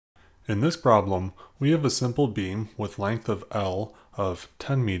In this problem, we have a simple beam with length of L of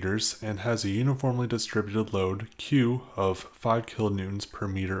 10 meters and has a uniformly distributed load Q of 5 kilonewtons per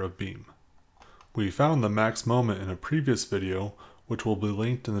meter of beam. We found the max moment in a previous video, which will be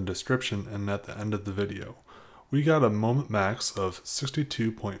linked in the description and at the end of the video. We got a moment max of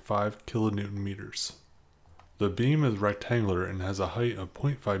 62.5 kilonewton meters. The beam is rectangular and has a height of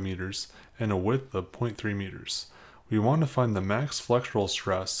 0.5 meters and a width of 0.3 meters. We want to find the max flexural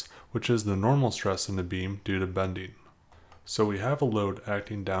stress, which is the normal stress in the beam due to bending. So we have a load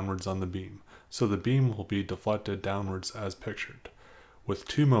acting downwards on the beam, so the beam will be deflected downwards as pictured, with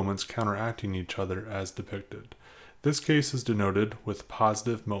two moments counteracting each other as depicted. This case is denoted with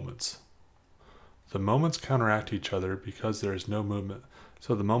positive moments. The moments counteract each other because there is no movement,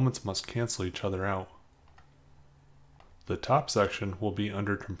 so the moments must cancel each other out. The top section will be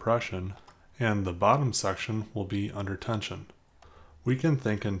under compression, and the bottom section will be under tension. We can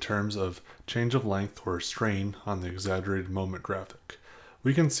think in terms of change of length or strain on the exaggerated moment graphic.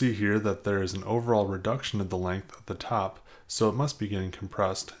 We can see here that there is an overall reduction of the length at the top, so it must be getting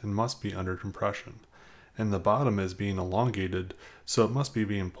compressed and must be under compression. And the bottom is being elongated, so it must be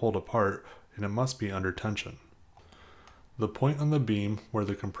being pulled apart and it must be under tension. The point on the beam where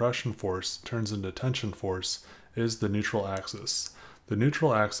the compression force turns into tension force is the neutral axis. The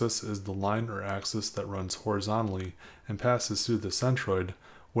neutral axis is the line or axis that runs horizontally and passes through the centroid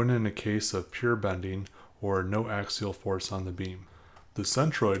when in a case of pure bending or no axial force on the beam. The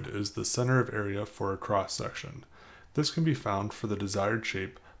centroid is the center of area for a cross section. This can be found for the desired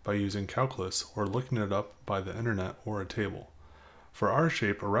shape by using calculus or looking it up by the internet or a table. For our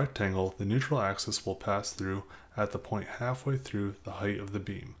shape, a rectangle, the neutral axis will pass through at the point halfway through the height of the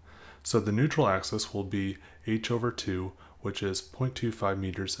beam. So the neutral axis will be h/2, which is 0.25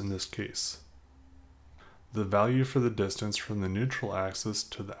 meters in this case. The value for the distance from the neutral axis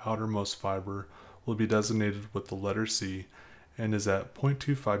to the outermost fiber will be designated with the letter C and is at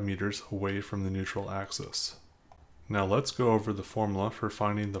 0.25 meters away from the neutral axis. Now let's go over the formula for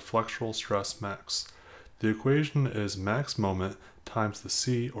finding the flexural stress max. The equation is max moment times the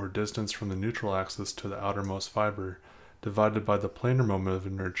C, or distance from the neutral axis to the outermost fiber, divided by the planar moment of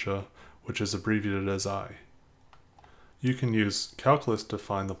inertia, which is abbreviated as I. You can use calculus to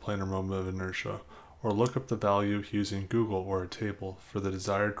find the planar moment of inertia, or look up the value using Google or a table for the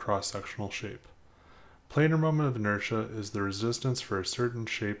desired cross-sectional shape. Planar moment of inertia is the resistance for a certain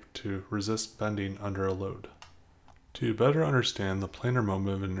shape to resist bending under a load. To better understand the planar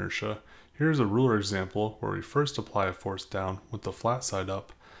moment of inertia, here is a ruler example where we first apply a force down with the flat side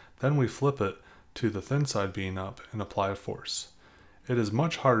up, then we flip it to the thin side being up and apply a force. It is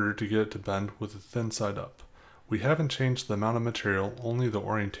much harder to get it to bend with the thin side up. We haven't changed the amount of material, only the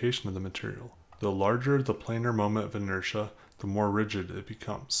orientation of the material. The larger the planar moment of inertia, the more rigid it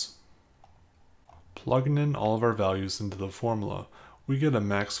becomes. Plugging in all of our values into the formula, we get a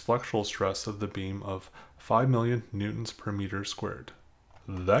max flexural stress of the beam of 5 million newtons per meter squared.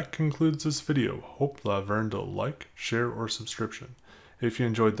 That concludes this video. Hope that I've earned a like, share, or subscription. If you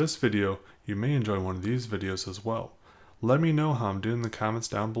enjoyed this video, you may enjoy one of these videos as well. Let me know how I'm doing in the comments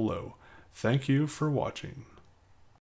down below. Thank you for watching.